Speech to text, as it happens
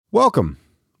Welcome.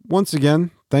 Once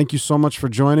again, thank you so much for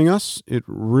joining us. It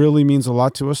really means a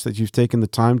lot to us that you've taken the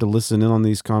time to listen in on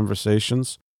these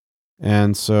conversations.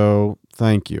 And so,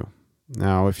 thank you.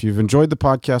 Now, if you've enjoyed the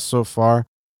podcast so far,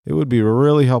 it would be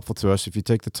really helpful to us if you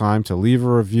take the time to leave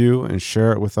a review and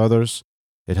share it with others.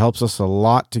 It helps us a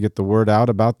lot to get the word out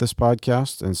about this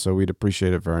podcast, and so we'd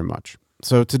appreciate it very much.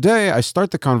 So today, I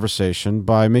start the conversation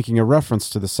by making a reference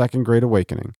to the Second Great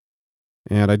Awakening.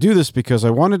 And I do this because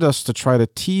I wanted us to try to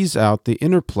tease out the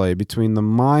interplay between the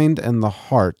mind and the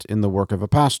heart in the work of a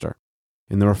pastor.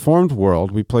 In the Reformed world,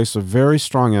 we place a very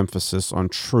strong emphasis on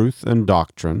truth and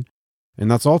doctrine, and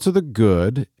that's all to the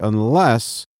good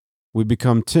unless we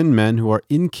become tin men who are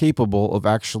incapable of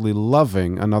actually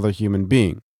loving another human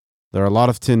being. There are a lot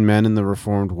of tin men in the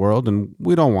Reformed world, and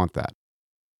we don't want that.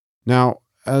 Now,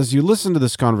 as you listen to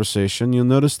this conversation, you'll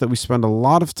notice that we spend a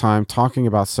lot of time talking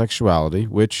about sexuality,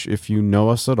 which, if you know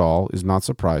us at all, is not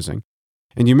surprising.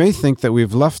 And you may think that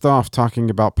we've left off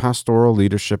talking about pastoral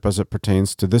leadership as it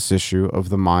pertains to this issue of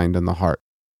the mind and the heart.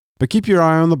 But keep your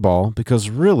eye on the ball,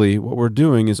 because really what we're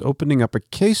doing is opening up a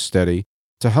case study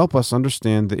to help us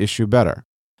understand the issue better.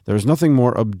 There's nothing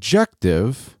more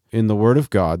objective in the Word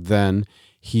of God than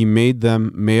He made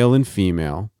them male and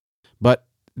female, but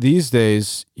these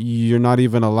days, you're not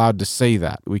even allowed to say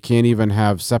that. We can't even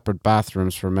have separate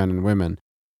bathrooms for men and women.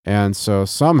 And so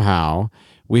somehow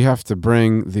we have to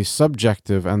bring the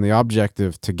subjective and the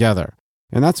objective together.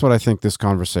 And that's what I think this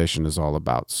conversation is all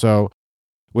about. So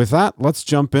with that, let's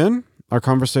jump in. Our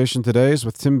conversation today is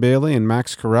with Tim Bayly and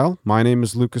Max Carell. My name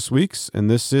is Lucas Weeks, and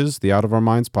this is the Out of Our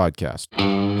Minds podcast.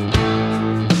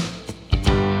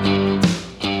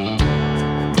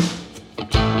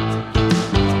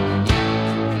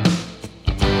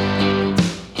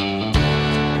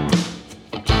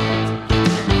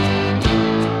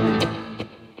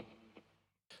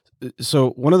 So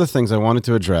one of the things I wanted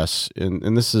to address,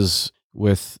 and this is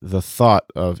with the thought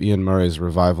of Ian Murray's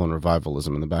Revival and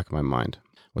Revivalism in the back of my mind.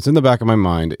 What's in the back of my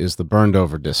mind is the burned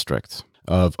over district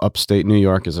of upstate New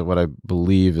York, is what I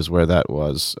believe is where that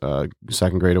was,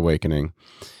 Second Great Awakening.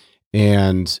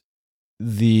 And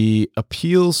the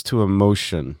appeals to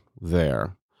emotion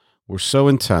there were so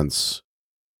intense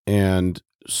and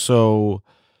so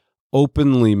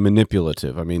openly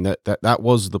manipulative. I mean, that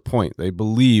was the point. They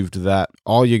believed that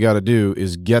all you got to do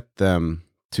is get them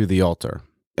to the altar.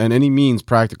 And any means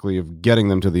practically of getting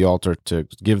them to the altar to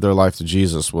give their life to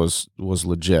Jesus was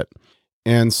legit.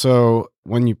 And so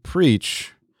when you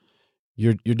preach,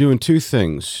 you're doing two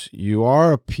things. You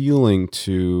are appealing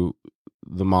to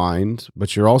the mind,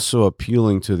 but you're also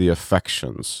appealing to the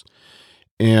affections.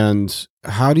 And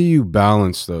how do you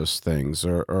balance those things,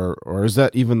 or is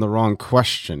that even the wrong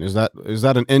question? Is that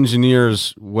an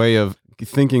engineer's way of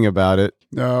thinking about it?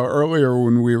 Earlier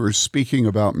when we were speaking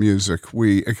about music,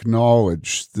 we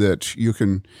acknowledged that you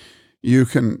can.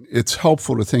 It's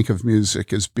helpful to think of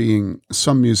music as being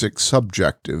some music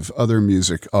subjective, other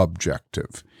music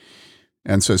objective.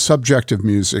 And so subjective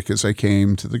music is I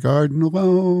came to the garden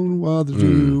alone while the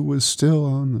dew was still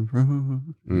on the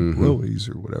road, lilies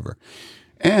or whatever.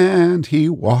 And he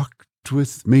walked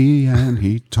with me, and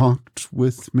he talked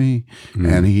with me,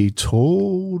 and he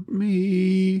told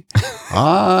me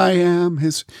I am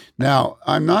his. Now,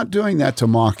 I'm not doing that to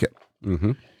mock it.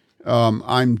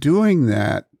 I'm doing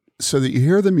that so that you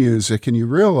hear the music and you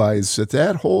realize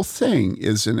that whole thing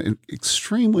is an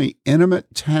extremely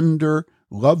intimate, tender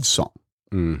love song.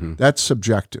 That's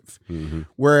subjective.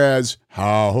 Whereas,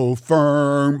 how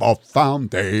firm a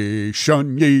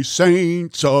foundation, ye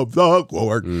saints of the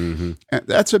Lord.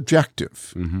 That's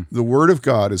objective. The Word of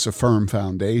God is a firm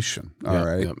foundation. All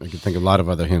right. Yeah. I can think of a lot of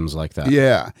other hymns like that.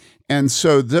 Yeah. And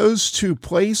so those two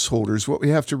placeholders, what we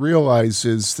have to realize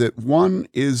is that one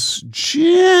is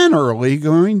generally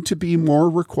going to be more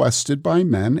requested by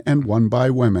men and one by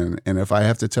women. And if I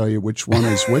have to tell you which one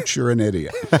is which, you're an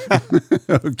idiot.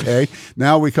 Okay.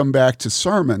 Now we come back to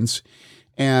sermons.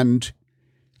 And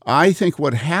I think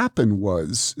what happened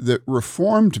was that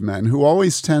Reformed men, who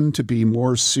always tend to be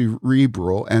more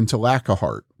cerebral and to lack a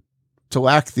heart, to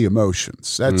lack the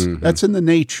emotions, that's in the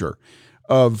nature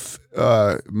of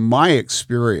my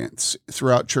experience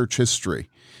throughout church history.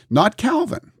 Not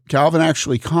Calvin. Calvin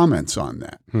actually comments on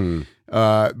that.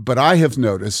 But I have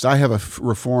noticed, I have a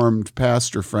Reformed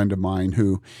pastor friend of mine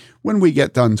who, when we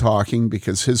get done talking,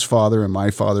 because his father and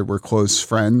my father were close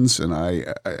friends, and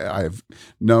I've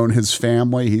known his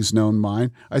family, he's known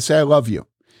mine, I say, I love you.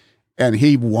 And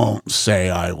he won't say,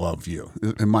 I love you.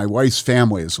 And my wife's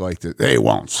family is like that. They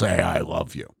won't say, I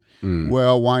love you.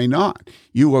 Well, why not?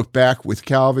 You look back with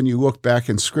Calvin, you look back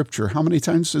in Scripture. How many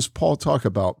times does Paul talk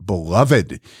about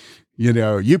beloved?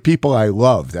 You people I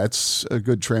love. That's a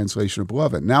good translation of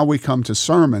beloved. Now we come to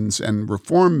sermons, and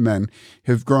Reformed men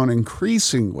have grown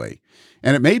increasingly.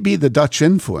 And it may be the Dutch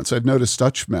influence. I've noticed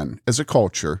Dutch men as a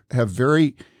culture have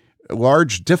very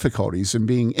large difficulties in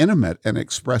being intimate and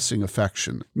expressing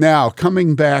affection. Now,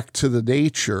 coming back to the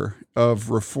nature of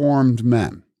Reformed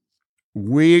men,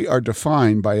 we are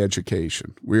defined by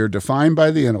education. We are defined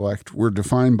by the intellect. We're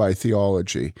defined by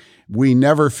theology. We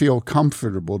never feel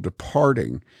comfortable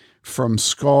departing from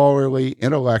scholarly,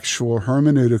 intellectual,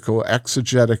 hermeneutical,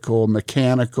 exegetical,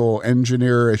 mechanical,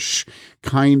 engineerish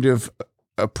kind of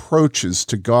approaches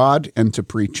to God and to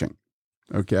preaching.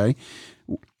 Okay?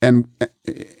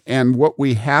 And what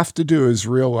we have to do is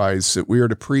realize that we are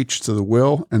to preach to the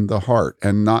will and the heart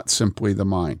and not simply the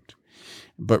mind.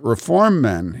 But Reformed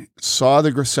men saw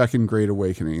the Second Great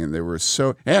Awakening, and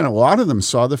and a lot of them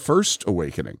saw the First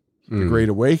Awakening, the Great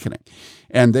Awakening.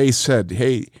 And they said,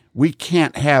 hey, we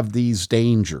can't have these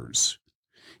dangers.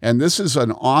 And this is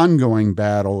an ongoing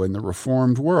battle in the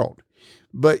Reformed world.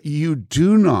 But you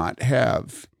do not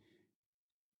have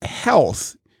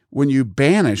health when you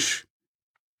banish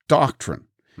doctrine.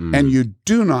 And you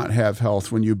do not have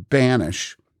health when you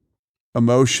banish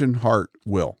emotion, heart,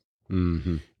 will.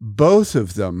 Mm-hmm. Both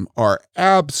of them are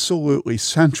absolutely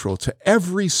central to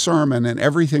every sermon and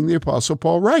everything the Apostle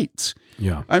Paul writes.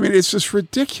 Yeah. I mean, it's just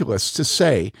ridiculous to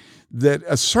say that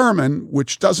a sermon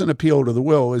which doesn't appeal to the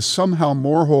will is somehow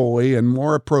more holy and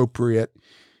more appropriate.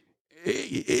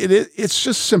 It's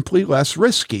just simply less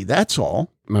risky. That's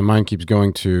all. My mind keeps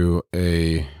going to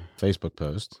a Facebook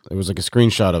post. It was like a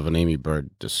screenshot of an Amy Bird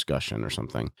discussion or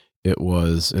something. It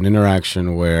was an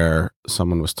interaction where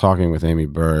someone was talking with Amy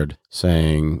Bird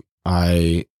saying,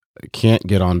 I can't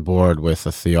get on board with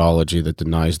a theology that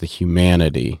denies the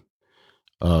humanity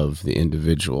of the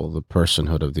individual, the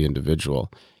personhood of the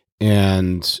individual.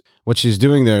 And what she's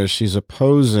doing there is she's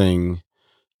opposing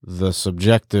the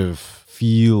subjective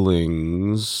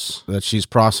feelings that she's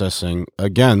processing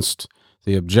against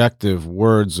the objective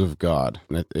words of God.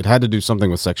 And it had to do something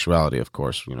with sexuality, of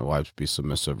course, wives be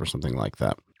submissive or something like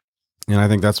that. And I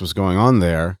think that's what's going on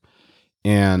there.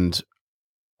 And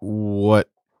what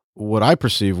I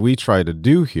perceive we try to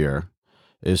do here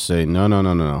is say,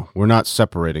 no. We're not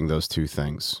separating those two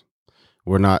things.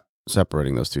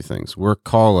 We're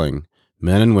calling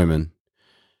men and women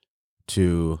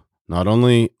to not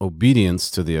only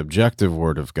obedience to the objective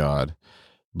word of God,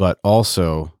 but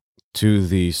also to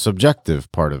the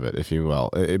subjective part of it, if you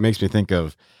will. It makes me think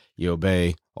of you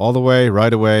obey all the way,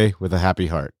 right away, with a happy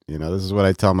heart. This is what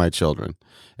I tell my children.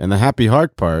 And the happy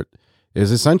heart part is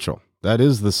essential. That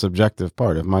is the subjective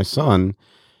part. If my son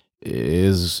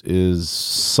is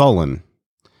sullen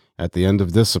at the end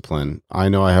of discipline, I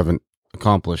know I haven't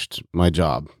accomplished my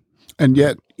job. And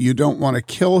yet you don't want to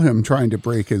kill him trying to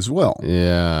break his will.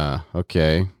 Yeah,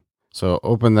 okay. So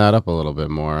open that up a little bit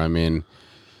more. I mean,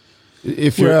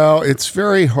 it's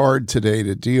very hard today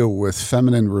to deal with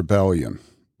feminine rebellion,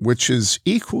 which is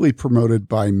equally promoted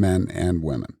by men and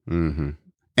women, mm-hmm.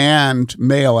 and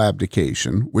male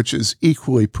abdication, which is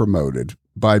equally promoted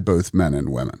by both men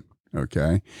and women.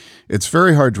 Okay? It's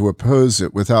very hard to oppose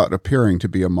it without appearing to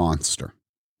be a monster.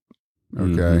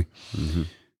 Okay? Mm-hmm. Mm-hmm.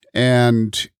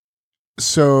 And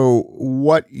so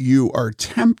what you are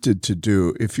tempted to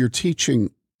do if you're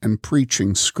teaching and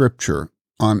preaching scripture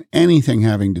on anything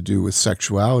having to do with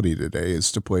sexuality today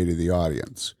is to play to the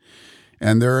audience.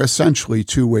 And there are essentially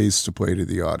two ways to play to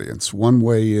the audience. One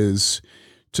way is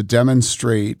to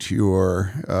demonstrate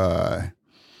your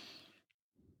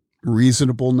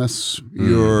reasonableness, mm-hmm.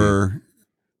 your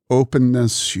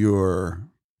openness, your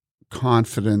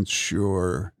confidence,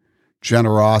 your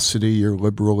generosity, your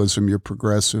liberalism, your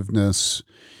progressiveness.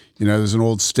 There's an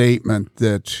old statement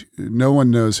that no one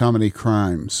knows how many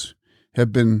crimes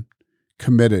have been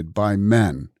committed by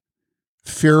men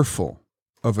fearful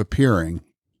of appearing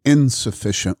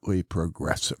insufficiently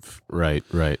progressive. Right.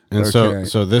 And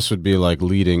so this would be like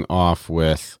leading off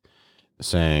with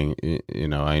saying,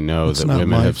 I know it's that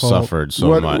women have suffered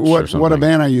so much. What a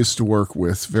man I used to work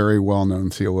with, very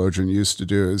well-known theologian, used to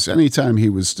do is anytime he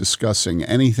was discussing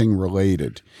anything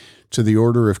related to the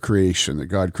order of creation, that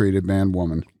God created man,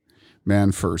 woman,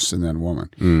 man first and then woman.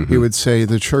 Mm-hmm. He would say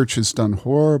the church has done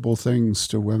horrible things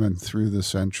to women through the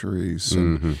centuries,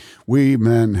 and mm-hmm. we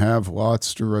men have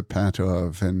lots to repent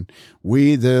of, and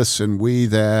we this and we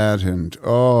that,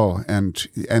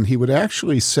 and he would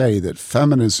actually say that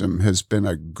feminism has been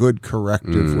a good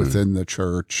corrective within the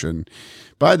church. And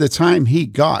by the time he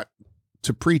got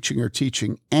to preaching or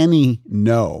teaching any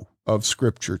no of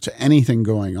Scripture to anything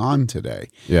going on today,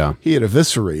 Yeah. he had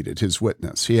eviscerated his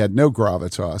witness. He had no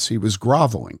gravitas. He was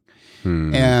groveling.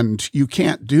 And you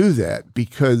can't do that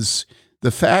because the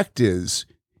fact is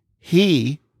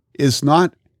he is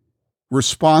not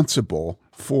responsible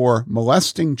for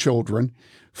molesting children,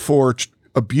 for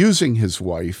abusing his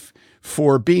wife,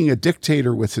 for being a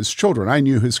dictator with his children. I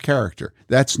knew his character.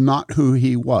 That's not who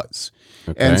he was.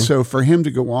 Okay. And so for him to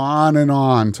go on and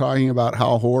on talking about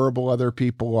how horrible other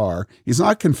people are, he's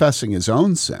not confessing his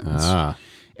own sins.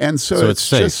 And so it's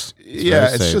safe. Just,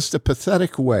 it's just a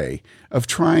pathetic way of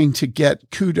trying to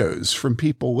get kudos from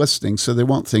people listening so they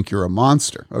won't think you're a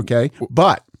monster. Okay.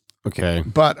 But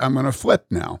I'm going to flip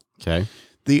now. Okay.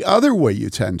 The other way you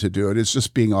tend to do it is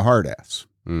just being a hard ass.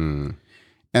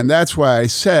 And that's why I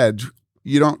said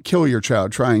you don't kill your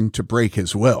child trying to break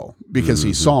his will because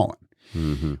he's sullen.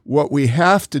 What we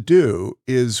have to do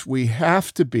is we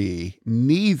have to be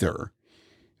neither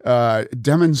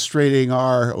demonstrating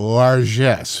our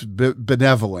largesse,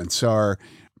 benevolence, our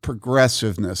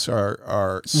progressiveness,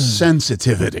 our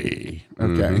sensitivity,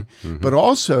 okay? But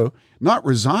also not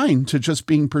resigned to just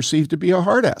being perceived to be a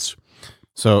hard ass.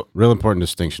 So, real important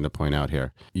distinction to point out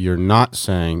here. You're not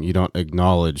saying you don't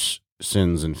acknowledge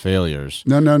sins and failures.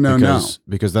 No.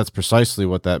 Because that's precisely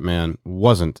what that man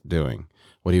wasn't doing.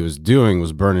 What he was doing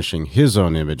was burnishing his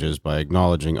own images by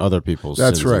acknowledging other people's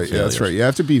sins and failures. That's right. You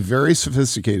have to be very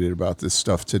sophisticated about this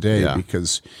stuff today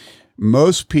because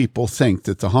most people think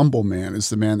that the humble man is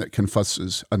the man that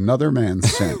confesses another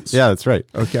man's sins. Yeah, that's right.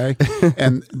 Okay?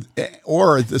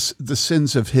 or the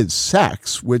sins of his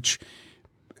sex, which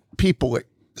people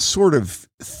sort of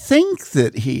think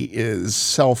that he is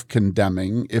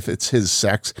self-condemning if it's his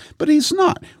sex, but he's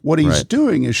not. What he's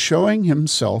doing is showing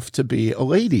himself to be a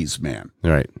ladies' man.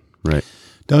 Right.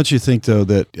 Don't you think, though,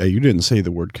 that you didn't say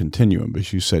the word continuum,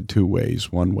 but you said two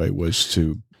ways. One way was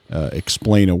to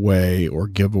explain away or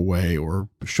give away or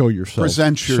show yourself.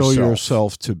 Present yourself. Show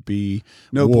yourself to be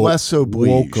noblesse oblige.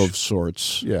 Woke of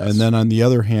sorts. Yes. And then on the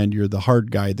other hand, you're the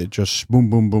hard guy that just boom,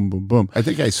 boom, boom, boom, boom. I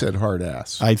think I said hard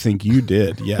ass. I think you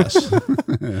did, yes.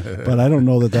 But I don't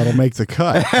know that that'll make the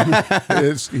cut.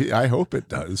 I hope it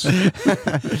does.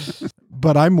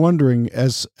 But I'm wondering,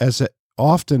 as it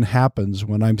often happens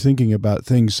when I'm thinking about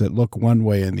things that look one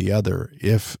way and the other,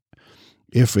 if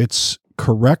it's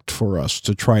correct for us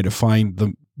to try to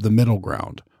find the middle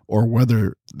ground, or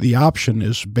whether the option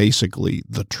is basically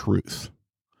the truth.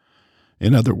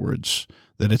 In other words,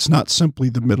 that it's not simply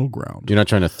the middle ground. You're not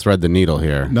trying to thread the needle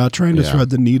here. Not trying to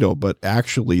thread the needle, but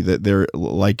actually that they're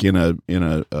like in a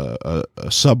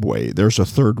subway, there's a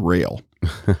third rail.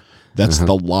 That's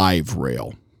the live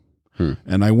rail.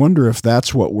 And I wonder if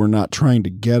that's what we're not trying to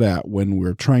get at when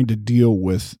we're trying to deal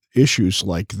with issues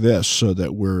like this, so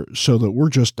that we're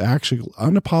just actually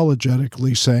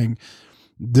unapologetically saying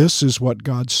this is what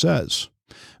God says.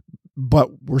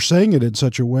 But we're saying it in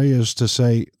such a way as to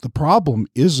say the problem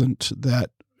isn't that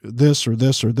this or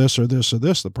this or this or this or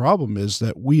this. The problem is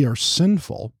that we are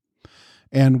sinful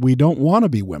and we don't want to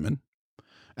be women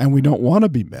and we don't want to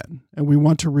be men, and we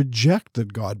want to reject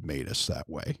that God made us that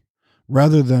way,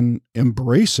 rather than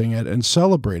embracing it and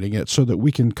celebrating it so that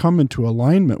we can come into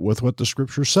alignment with what the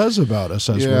Scripture says about us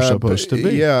as we're supposed to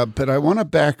be. Yeah, but I want to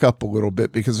back up a little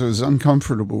bit because I was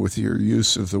uncomfortable with your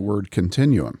use of the word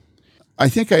continuum. I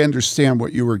think I understand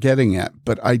what you were getting at,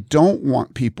 but I don't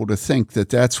want people to think that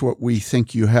that's what we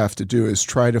think you have to do, is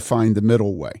try to find the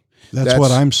middle way. That's what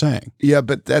I'm saying. Yeah,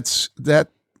 but that.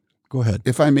 Go ahead.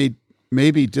 If I may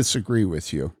maybe disagree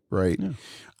with you, right? Yeah.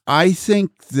 I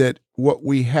think that what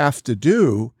we have to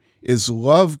do is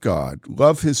love God,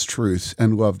 love his truth,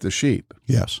 and love the sheep.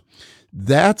 Yes.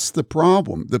 That's the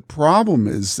problem. The problem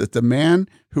is that the man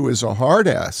who is a hard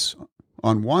ass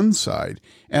on one side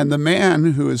and the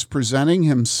man who is presenting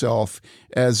himself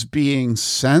as being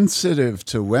sensitive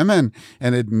to women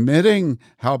and admitting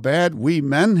how bad we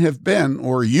men have been,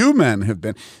 or you men have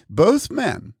been, both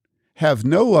men have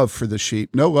no love for the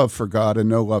sheep, no love for God, and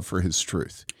no love for his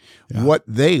truth. Yeah. What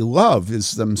they love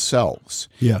is themselves.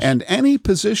 Yes. And any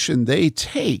position they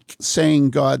take saying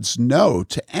God's no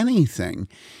to anything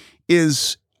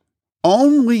is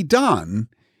only done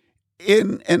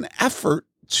in an effort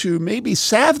to maybe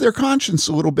salve their conscience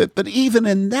a little bit, but even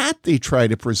in that, they try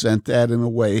to present that in a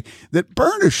way that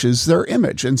burnishes their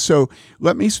image. And so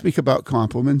let me speak about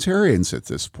complementarians at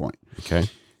this point. Okay.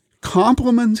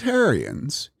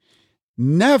 Complementarians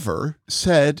never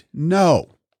said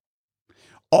no.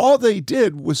 All they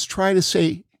did was try to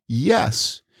say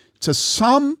yes to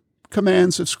some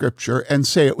commands of Scripture and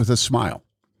say it with a smile.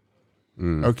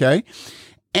 Okay?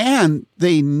 And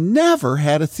they never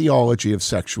had a theology of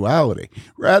sexuality.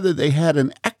 Rather, they had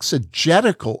an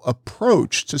exegetical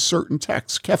approach to certain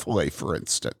texts, kephale, for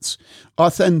instance,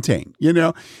 authentane,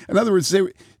 In other words,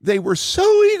 they were so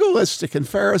legalistic and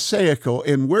pharisaical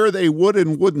in where they would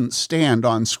and wouldn't stand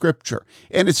on Scripture.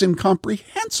 And it's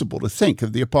incomprehensible to think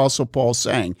of the Apostle Paul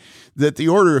saying that the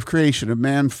order of creation of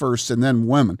man first and then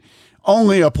women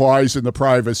only applies in the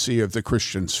privacy of the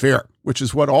Christian sphere, which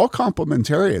is what all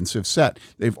complementarians have said.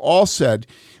 They've all said,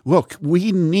 look,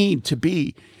 we need to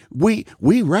be, we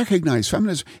recognize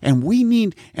feminism, and we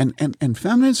need, and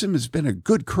feminism has been a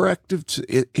good corrective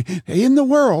in the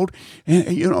world. And,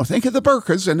 think of the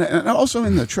burqas and also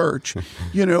in the church,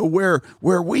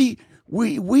 where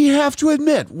we have to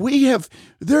admit,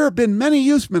 there have been many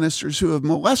youth ministers who have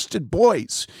molested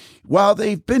boys while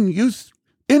they've been youth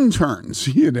interns,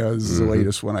 this is the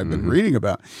latest one I've been reading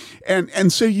about.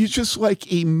 And so you just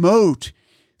emote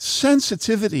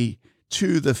sensitivity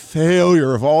to the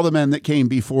failure of all the men that came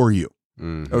before you.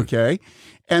 Okay.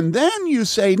 And then you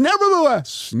say,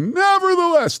 nevertheless, now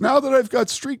that I've got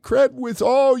street cred with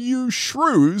all you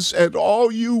shrews and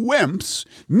all you wimps,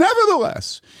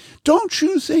 nevertheless, don't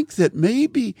you think that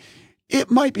maybe it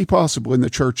might be possible in the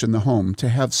church and the home to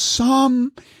have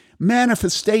some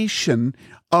manifestation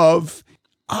of,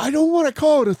 I don't want to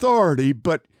call it authority,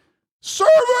 but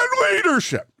servant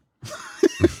leadership,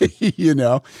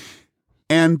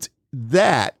 and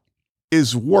that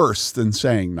is worse than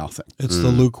saying nothing. It's the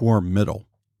lukewarm middle.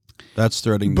 That's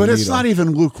threading the needle. But it's needle. not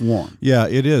even lukewarm. Yeah,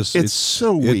 it is. It's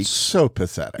so weak, so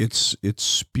pathetic. It's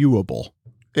spewable.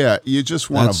 Yeah, you just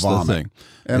want to vomit. The thing.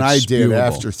 And it's I did spewable.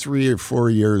 After 3 or 4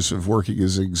 years of working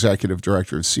as executive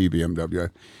director of CBMW.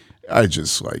 I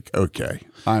just okay,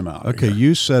 I'm out. Okay,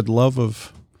 you said love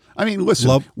of...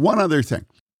 listen, one other thing.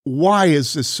 Why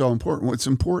is this so important? Well, it's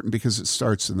important because it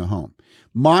starts in the home.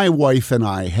 My wife and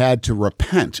I had to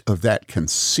repent of that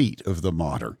conceit of the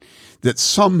modern, that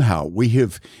somehow we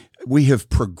have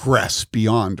progressed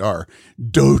beyond our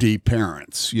doty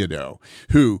parents,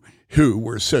 who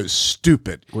were so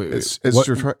stupid.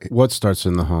 What starts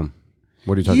in the home?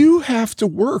 What are you talking You have to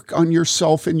work on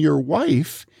yourself and your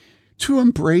wife to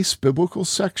embrace biblical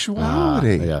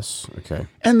sexuality. Yes. Okay.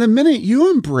 And the minute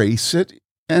you embrace it,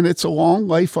 and it's a long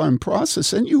lifelong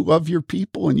process, and you love your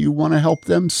people and you want to help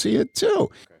them see it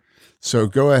too. So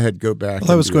go ahead, go back.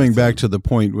 Well, I was going back to the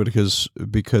point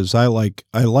because I like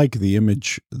the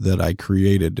image that I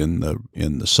created in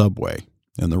the subway,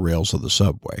 in the rails of the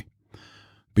subway,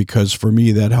 because for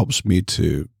me that helps me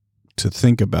to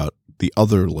think about the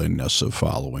otherliness of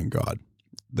following God.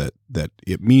 That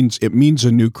it means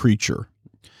a new creature,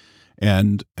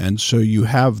 and so you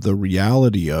have the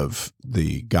reality of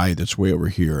the guy that's way over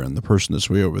here and the person that's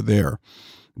way over there,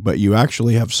 but you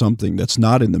actually have something that's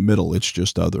not in the middle. It's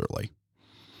just otherly,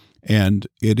 and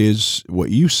it is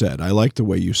what you said. I like the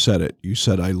way you said it. You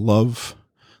said, "I love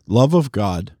of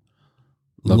God,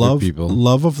 love people,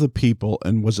 love of the people,"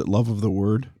 and was it love of the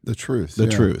word? The truth. The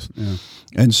truth. Yeah.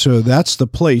 And so that's the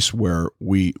place where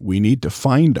we need to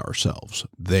find ourselves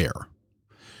there.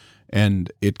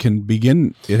 And it can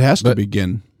begin, it has to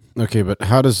begin. Okay, but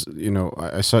how does,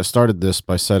 I started this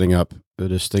by setting up a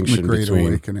distinction between... The Great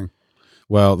Awakening.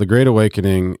 Well, the Great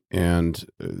Awakening and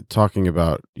talking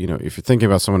about, if you're thinking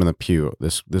about someone in the pew,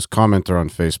 this commenter on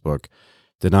Facebook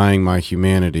denying my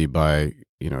humanity by,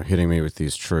 hitting me with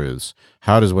these truths,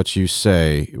 how does what you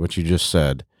just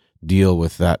said, deal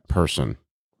with that person?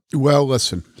 Well,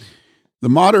 listen, the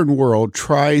modern world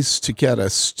tries to get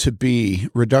us to be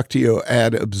reductio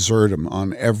ad absurdum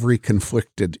on every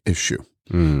conflicted issue.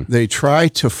 They try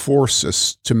to force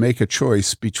us to make a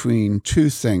choice between two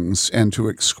things and to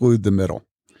exclude the middle.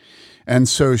 And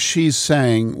so she's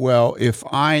saying, well, if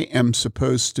I am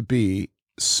supposed to be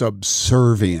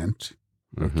subservient,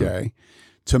 okay,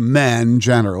 to men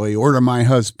generally, or to my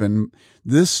husband,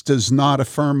 this does not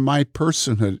affirm my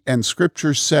personhood. And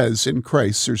Scripture says in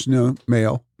Christ there's no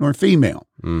male nor female.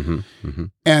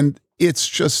 And it's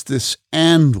just this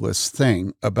endless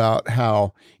thing about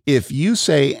how if you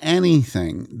say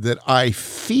anything that I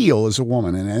feel as a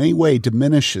woman in any way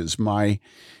diminishes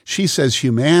she says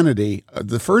humanity,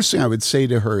 the first thing I would say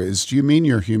to her is, do you mean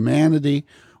your humanity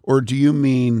or do you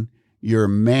mean your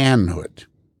manhood?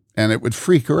 And it would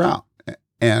freak her out.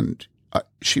 And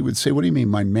she would say, what do you mean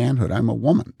my manhood? I'm a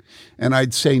woman. And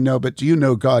I'd say, no, but do you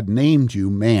know God named you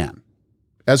man?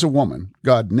 As a woman,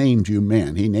 God named you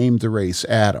man. He named the race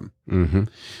Adam.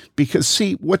 Because,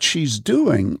 see, what she's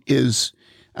doing is,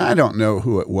 I don't know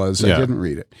who it was. I didn't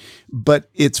read it. But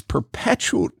it's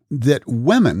perpetual that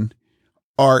women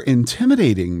are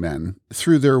intimidating men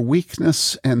through their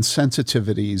weakness and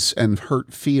sensitivities and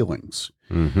hurt feelings.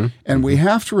 And we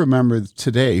have to remember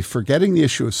today, forgetting the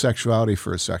issue of sexuality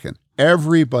for a second,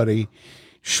 everybody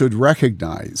should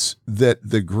recognize that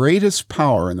the greatest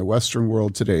power in the Western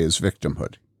world today is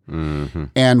victimhood.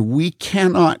 And we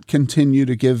cannot continue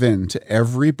to give in to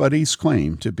everybody's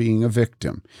claim to being a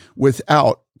victim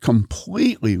without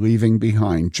completely leaving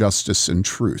behind justice and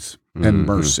truth and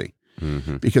mercy.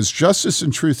 Because justice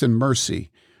and truth and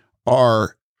mercy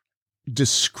are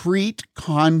discrete,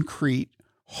 concrete,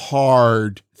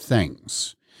 hard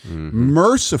things.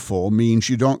 Merciful means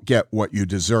you don't get what you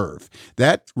deserve.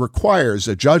 That requires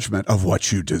a judgment of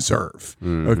what you deserve.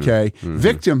 Okay?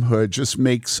 Victimhood just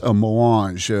makes a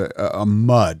melange, a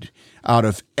mud out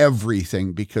of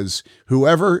everything, because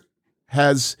whoever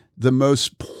has the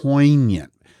most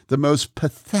poignant, the most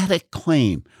pathetic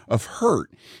claim of hurt,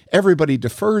 everybody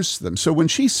defers to them. So when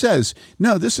she says,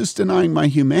 no, this is denying my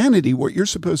humanity, what you're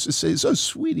supposed to say is, oh,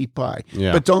 sweetie pie.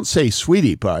 But don't say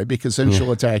sweetie pie, because then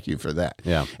she'll attack you for that.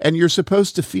 And you're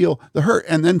supposed to feel the hurt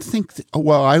and then think,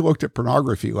 well, I looked at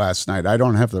pornography last night. I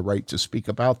don't have the right to speak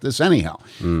about this anyhow,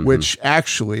 which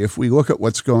actually, if we look at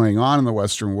what's going on in the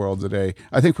Western world today,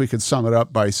 I think we could sum it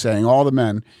up by saying all the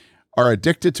men are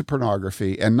addicted to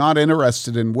pornography and not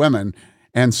interested in women.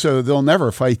 And so they'll never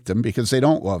fight them because they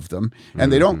don't love them.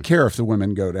 And they don't care if the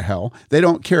women go to hell. They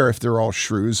don't care if they're all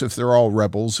shrews, if they're all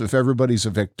rebels, if everybody's a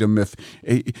victim, if,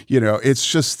 it's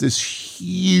just this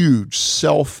huge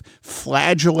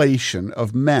self-flagellation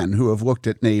of men who have looked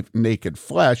at naked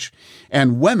flesh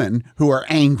and women who are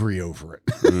angry over it.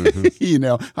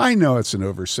 I know it's an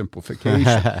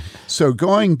oversimplification. So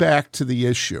going back to the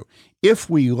issue, if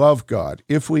we love God,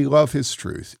 if we love his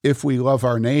truth, if we love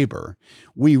our neighbor,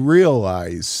 we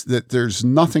realize that there's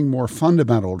nothing more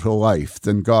fundamental to life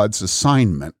than God's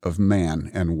assignment of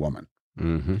man and woman.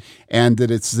 And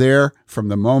that it's there from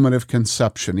the moment of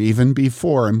conception, even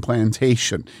before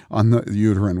implantation on the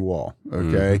uterine wall.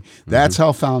 Okay? That's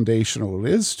how foundational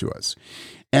it is to us.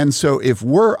 And so if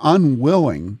we're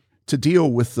unwilling to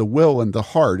deal with the will and the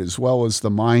heart as well as the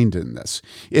mind in this,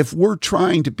 if we're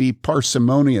trying to be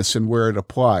parsimonious in where it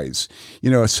applies,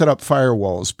 set up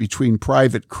firewalls between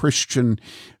private Christian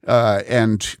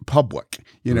and public,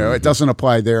 it doesn't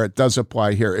apply there, it does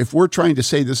apply here. If we're trying to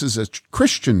say this is a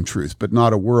Christian truth but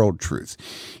not a world truth,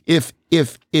 if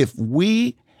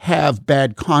we have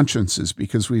bad consciences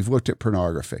because we've looked at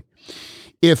pornography,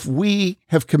 if we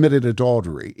have committed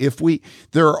adultery,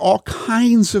 there are all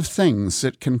kinds of things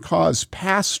that can cause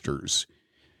pastors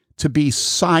to be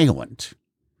silent.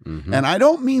 And I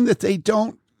don't mean that they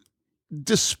don't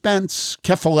dispense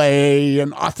Kephale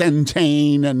and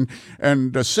Authentane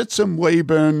and Sitzum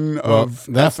Leben of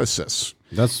Ephesus.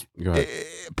 Go ahead.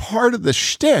 Part of the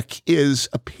shtick is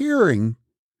appearing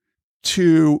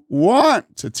to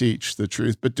want to teach the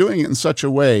truth, but doing it in such a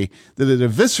way that it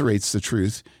eviscerates the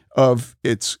truth of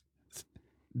its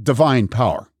divine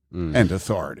power and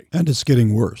authority. And it's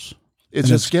getting worse.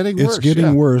 It's getting worse. It's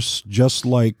getting worse, just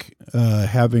like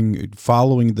following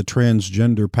the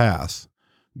transgender path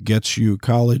gets you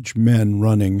college men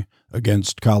running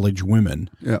against college women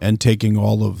and taking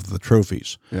all of the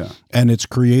trophies. And it's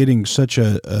creating such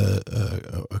a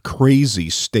crazy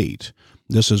state.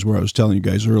 This is where I was telling you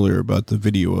guys earlier about the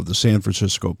video of the San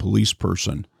Francisco police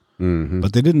person.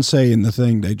 But they didn't say in the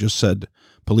thing, they just said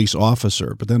police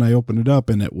officer. But then I opened it up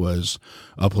and it was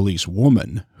a police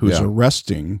woman who's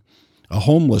arresting a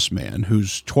homeless man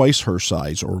who's twice her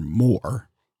size or more.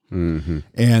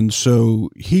 And so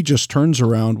he just turns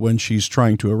around when she's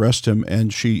trying to arrest him,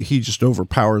 and he just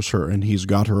overpowers her, and he's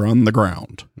got her on the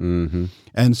ground.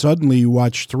 And suddenly you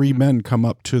watch three men come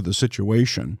up to the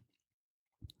situation,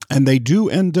 and they do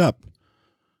end up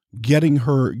getting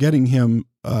her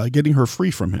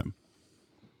free from him.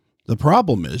 The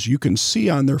problem is you can see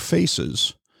on their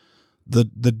faces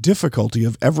the difficulty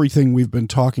of everything we've been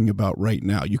talking about right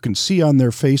now. You can see on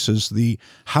their faces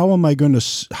how am I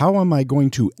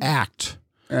going to act,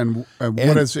 and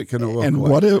what is it going to look and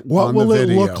like, what will it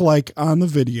look like on the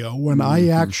video when I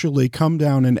actually come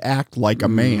down and act like a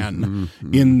man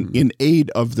in aid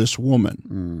of this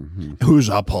woman who's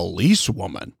a police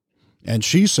woman, and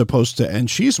she's supposed to, and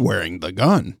she's wearing the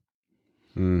gun.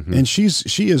 And she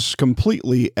is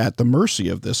completely at the mercy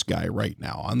of this guy right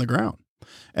now on the ground.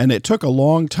 And it took a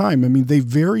long time. I mean, they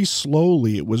very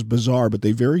slowly, it was bizarre, but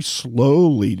they very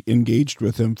slowly engaged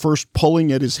with him, first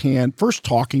pulling at his hand, first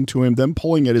talking to him, then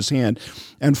pulling at his hand.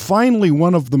 And finally,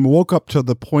 one of them woke up to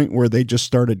the point where they just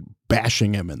started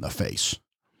bashing him in the face.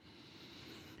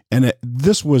 And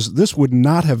this would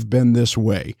not have been this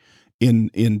way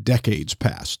in decades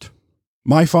past.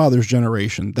 My father's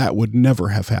generation, that would never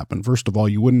have happened. First of all,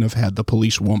 you wouldn't have had the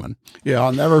police woman. Yeah,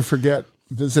 I'll never forget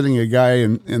visiting a guy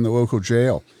in the local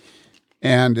jail.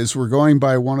 And as we're going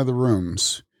by one of the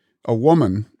rooms, a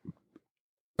woman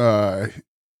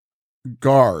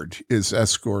guard is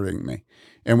escorting me.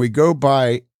 And we go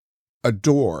by a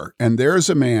door, and there's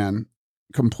a man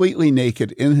completely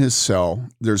naked in his cell.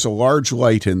 There's a large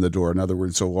light in the door. In other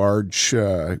words, a large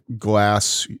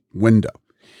glass window.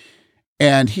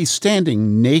 And he's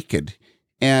standing naked,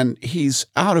 and he's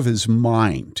out of his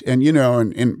mind. And, you know,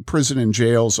 in prison and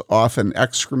jails, often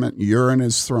excrement, urine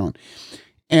is thrown.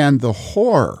 And the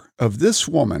horror of this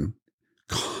woman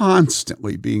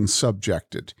constantly being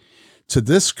subjected to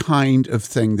this kind of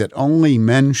thing that only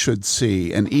men should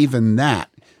see, and even that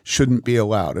shouldn't be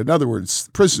allowed. In other words,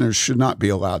 prisoners should not be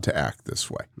allowed to act this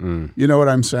way. You know what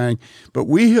I'm saying? But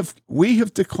we have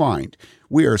declined.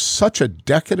 We are such a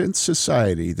decadent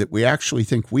society that we actually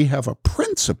think we have a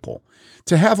principle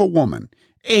to have a woman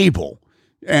able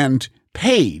and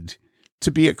paid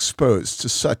to be exposed to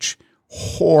such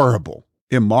horrible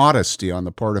immodesty on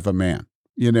the part of a man,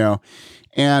 you know?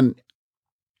 And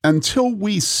until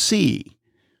we see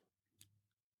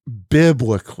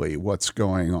biblically what's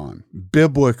going on,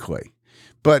 biblically,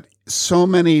 but so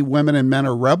many women and men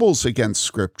are rebels against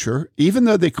Scripture, even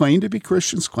though they claim to be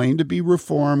Christians, claim to be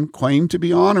Reformed, claim to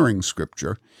be honoring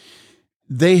Scripture.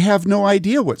 They have no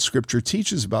idea what Scripture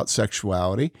teaches about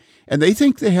sexuality, and they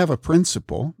think they have a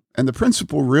principle. And the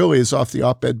principle really is off the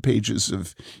op-ed pages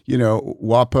of, you know,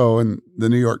 WAPO and the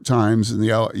New York Times and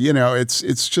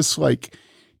it's just like,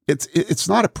 it's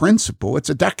not a principle, it's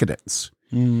a decadence.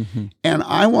 Mm-hmm. And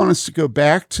I want us to go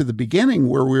back to the beginning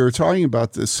where we were talking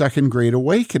about the Second Great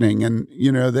Awakening. And,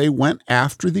 you know, they went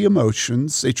after the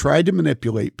emotions. They tried to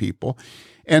manipulate people.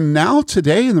 And now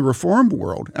today in the Reformed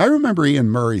world, I remember Ian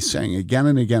Murray saying again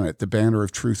and again at the Banner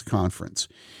of Truth conference,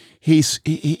 he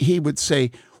would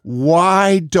say,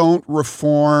 why don't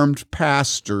Reformed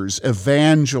pastors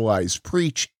evangelize,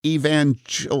 preach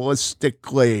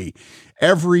evangelistically?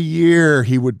 Every year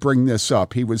he would bring this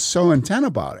up. He was so intent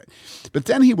about it. But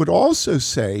then he would also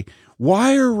say,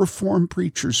 why are Reformed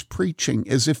preachers preaching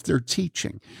as if they're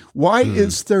teaching? Why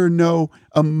is there no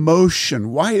emotion?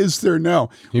 Why is there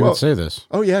no... He would say this.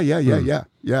 Oh, yeah.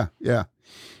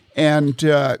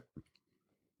 And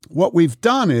what we've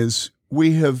done is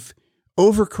we have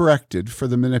overcorrected for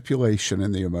the manipulation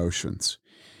and the emotions.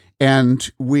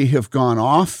 And we have gone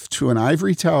off to an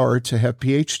ivory tower to have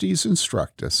PhDs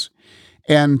instruct us.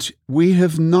 And we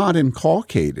have not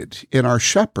inculcated in our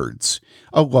shepherds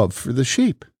a love for the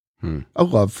sheep, a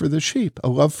love for the sheep, a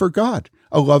love for God,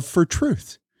 a love for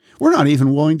truth. We're not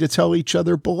even willing to tell each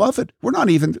other, beloved. We're not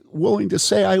even willing to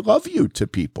say, I love you to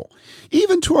people,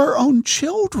 even to our own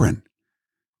children.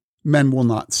 Men will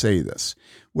not say this.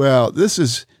 Well, this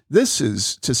is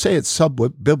to say it's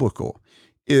sub-biblical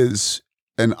is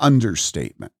an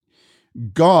understatement.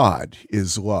 God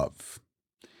is love.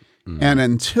 And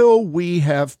until we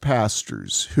have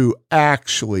pastors who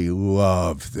actually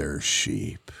love their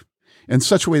sheep in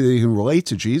such a way that they can relate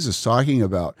to Jesus talking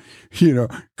about, you know,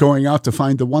 going out to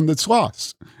find the one that's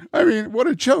lost. I mean, what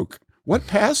a joke. What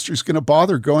pastor's going to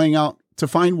bother going out to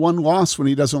find one lost when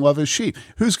he doesn't love his sheep?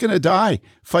 Who's going to die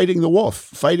fighting the wolf,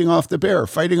 fighting off the bear,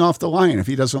 fighting off the lion if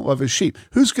he doesn't love his sheep?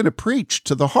 Who's going to preach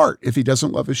to the heart if he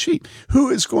doesn't love his sheep? Who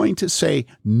is going to say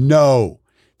no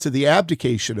to the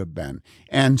abdication of men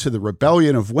and to the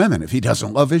rebellion of women if he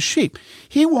doesn't love his sheep?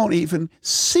 He won't even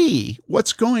see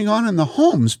what's going on in the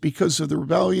homes because of the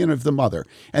rebellion of the mother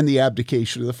and the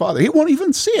abdication of the father. He won't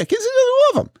even see it because he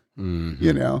doesn't love them.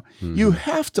 You know, you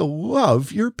have to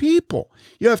love your people.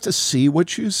 You have to see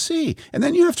what you see. And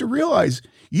then you have to realize,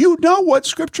 you know what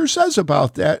Scripture says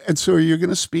about that. And so you're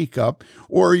going to speak up,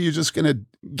 or are you just going to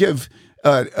give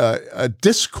a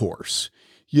discourse,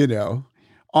 you know,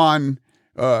 on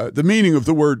the meaning of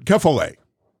the word kephale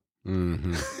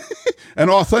and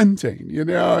authentain, you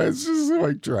know? It's just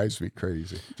like drives me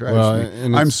crazy.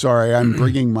 I'm sorry, I'm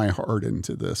bringing my heart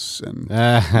into this and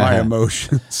my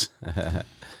emotions.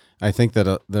 I think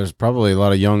that there's probably a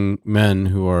lot of young men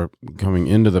who are coming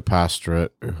into the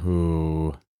pastorate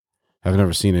who have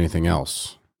never seen anything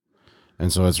else.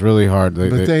 And so it's really hard.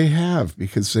 They have,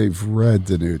 because they've read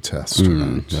the New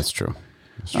Testament. That's true.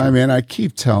 I mean, I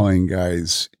keep telling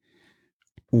guys,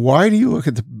 why do you look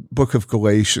at the book of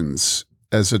Galatians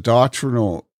as a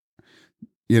doctrinal,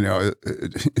 you know,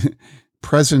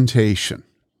 presentation,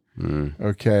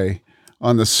 okay,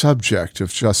 on the subject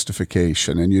of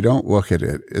justification, and you don't look at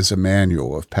it as a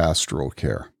manual of pastoral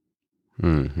care?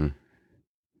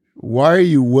 Why are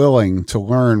you willing to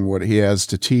learn what he has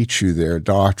to teach you there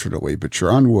doctrinally, but you're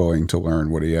unwilling to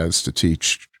learn what he has to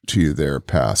teach to you there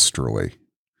pastorally,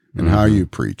 and how you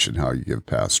preach and how you give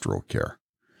pastoral care?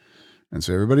 And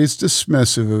so everybody's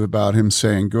dismissive about him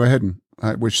saying, go ahead, and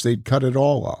I wish they'd cut it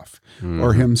all off.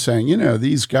 Or him saying,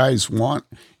 these guys want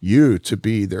you to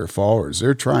be their followers.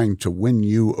 They're trying to win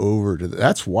you over to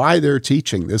that's why they're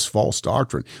teaching this false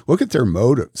doctrine. Look at their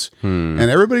motives. And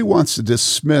everybody wants to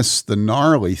dismiss the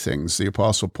gnarly things the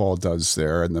Apostle Paul does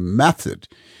there, and the method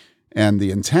and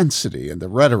the intensity and the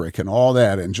rhetoric and all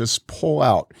that, and just pull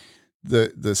out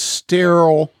the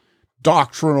sterile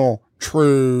doctrinal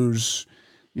truths,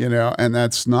 and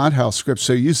that's not how Scripture.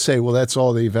 So you say, well, that's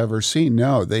all they've ever seen.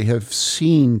 No, they have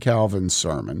seen Calvin's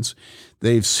sermons.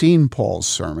 They've seen Paul's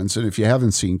sermons. And if you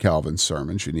haven't seen Calvin's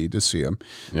sermons, you need to see them.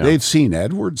 Yeah. They've seen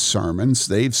Edwards' sermons.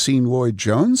 They've seen Lloyd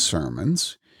Jones'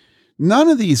 sermons. None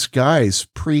of these guys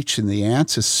preach in the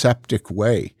antiseptic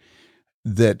way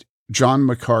that John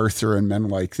MacArthur and men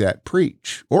like that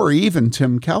preach, or even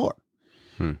Tim Keller.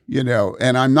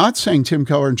 And I'm not saying Tim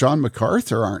Keller and John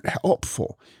MacArthur aren't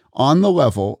helpful on the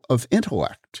level of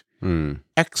intellect,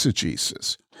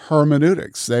 exegesis,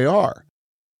 hermeneutics. They are.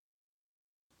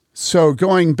 So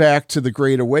going back to the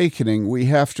Great Awakening, we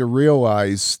have to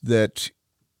realize that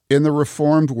in the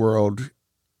Reformed world,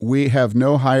 we have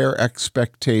no higher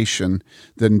expectation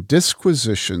than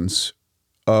disquisitions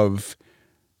of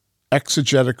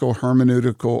exegetical,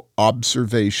 hermeneutical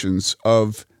observations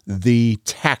of the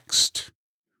text,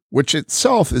 which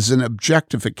itself is an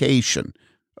objectification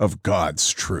of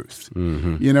God's truth.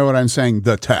 You know what I'm saying?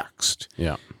 The text.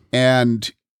 Yeah.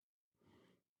 And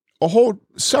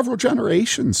several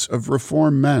generations of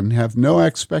Reformed men have no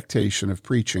expectation of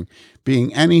preaching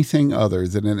being anything other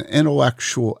than an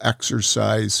intellectual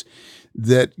exercise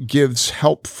that gives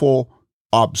helpful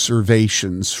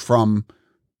observations from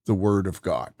the Word of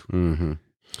God.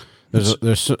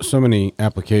 There's so many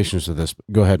applications to this.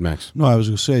 Go ahead, Max. No, I was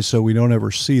going to say, so we don't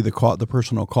ever see the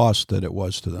personal cost that it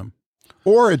was to them.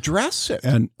 Or address it.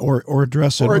 Or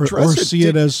address it. Or see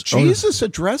it as... Jesus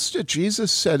addressed it.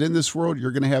 Jesus said, in this world,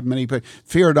 you're going to have many, but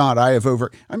fear not, I have over...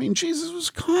 Jesus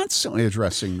was constantly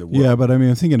addressing the world. Yeah, but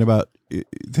I'm thinking about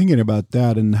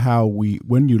that and how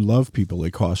when you love people,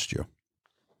 it costs you.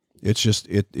 It's just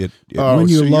when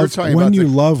you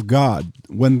love God,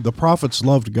 when the prophets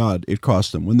loved God, it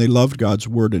cost them. When they loved God's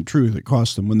word and truth, it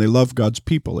cost them. When they loved God's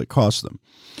people, it cost them.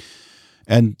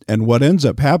 And what ends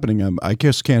up happening, I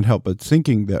just can't help but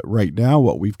thinking that right now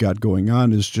what we've got going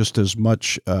on is just as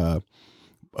much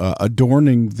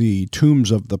adorning the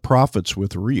tombs of the prophets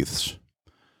with wreaths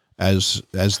as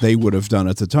they would have done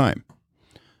at the time.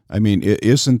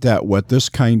 Isn't that what this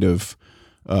kind of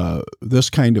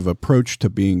approach to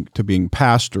being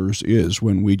pastors is,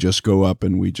 when we just go up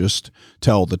and we just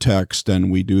tell the text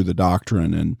and we do the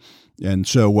doctrine, and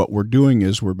so what we're doing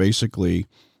is we're basically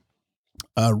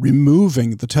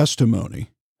removing the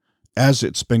testimony as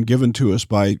it's been given to us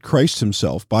by Christ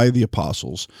himself, by the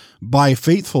apostles, by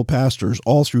faithful pastors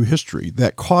all through history,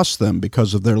 that cost them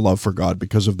because of their love for God,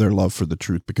 because of their love for the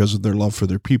truth, because of their love for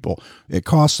their people. It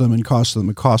cost them and cost them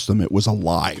and cost them. It was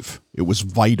alive. It was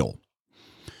vital.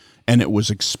 And it was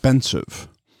expensive.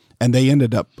 And they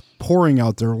ended up pouring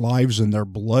out their lives and their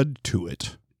blood to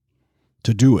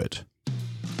do it.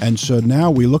 And so now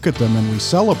we look at them and we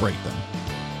celebrate them.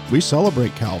 We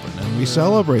celebrate Calvin and we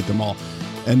celebrate them all.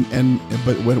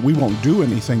 But we won't do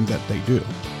anything that they do.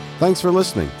 Thanks for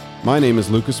listening. My name is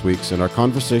Lucas Weeks, and our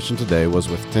conversation today was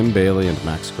with Tim Bayly and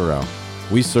Max Corral.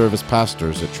 We serve as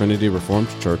pastors at Trinity Reformed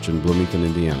Church in Bloomington,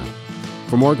 Indiana.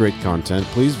 For more great content,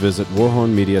 please visit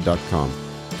warhornmedia.com.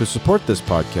 To support this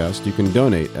podcast, you can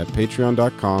donate at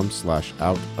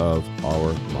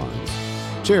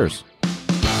patreon.com/outofourlines. Cheers.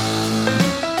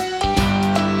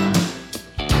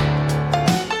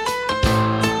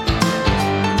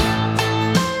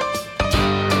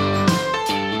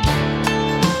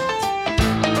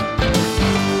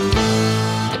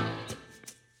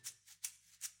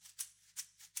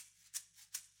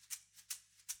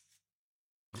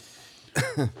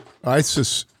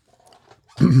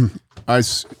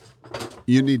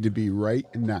 You need to be right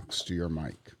next to your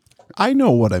mic. I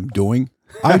know what I'm doing.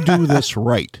 I do this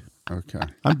right. Okay.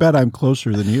 I bet I'm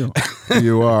closer than you.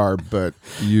 You are, but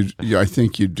I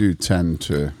think you do tend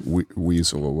to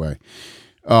weasel away.